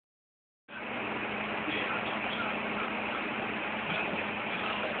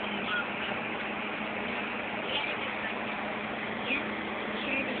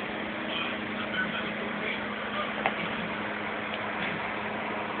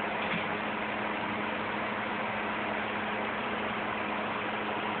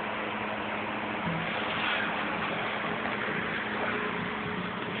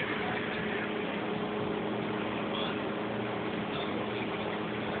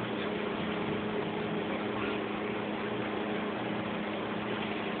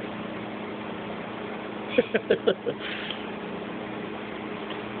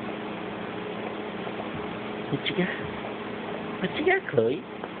What you got? What you got, Chloe?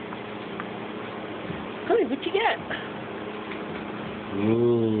 Chloe, what you got?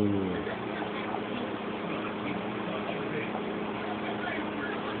 Ooh.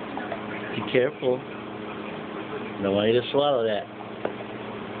 Be careful. Don't want you to swallow that.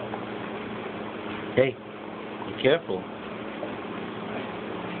 Hey, be careful.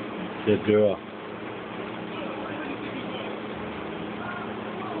 Good girl.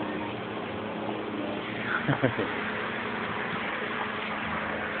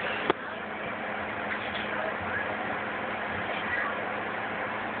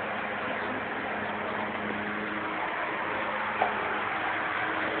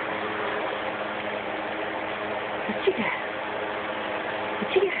 What you got? What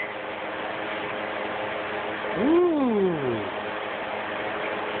you got? Ooh.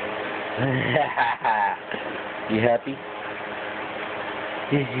 You happy?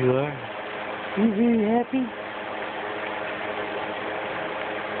 Yes, you are. You very happy?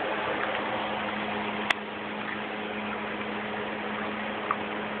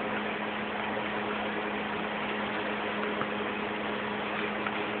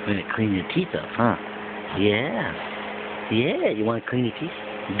 Gonna clean your teeth up, huh? Yeah. Yeah, you want to clean your teeth?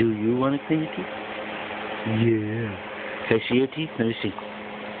 Do you want to clean your teeth? Yeah. Can I see your teeth? Let me see.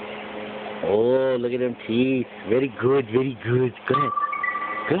 Oh, look at them teeth. Very good, very good. Go ahead.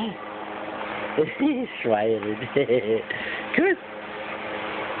 Go ahead. Smiling. Good.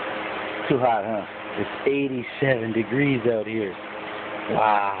 Too hot, huh? It's 87 degrees out here.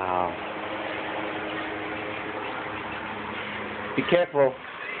 Wow. Be careful.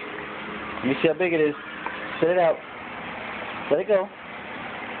 Let me see how big it is. Spit it out. Let it go.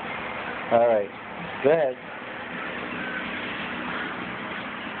 All right. Go ahead.